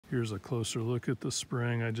Here's a closer look at the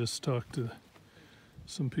spring. I just talked to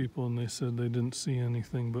some people and they said they didn't see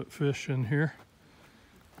anything but fish in here.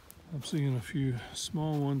 I'm seeing a few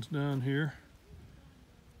small ones down here.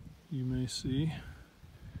 You may see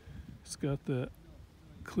it's got that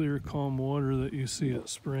clear, calm water that you see at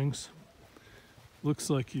springs. Looks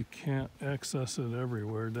like you can't access it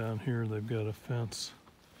everywhere down here. They've got a fence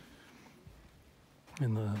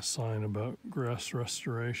and the sign about grass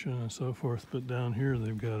restoration and so forth, but down here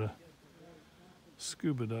they've got a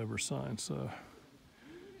scuba diver sign, so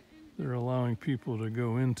they're allowing people to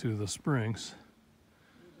go into the springs.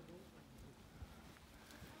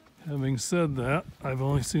 Having said that, I've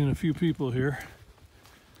only seen a few people here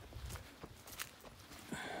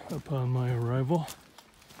upon my arrival,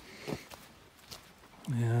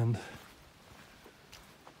 and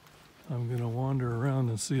I'm going to wander around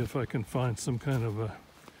and see if I can find some kind of a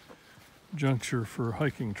juncture for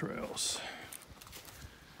hiking trails.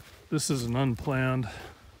 This is an unplanned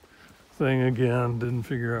thing again. Didn't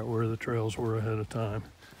figure out where the trails were ahead of time.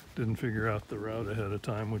 Didn't figure out the route ahead of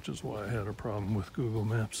time, which is why I had a problem with Google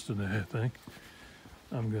Maps today, I think.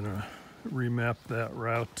 I'm going to remap that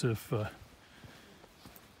route if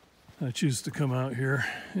I choose to come out here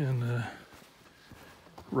and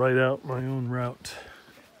write out my own route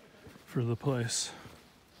for the place.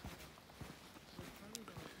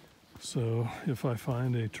 So if I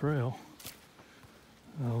find a trail,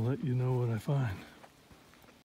 I'll let you know what I find.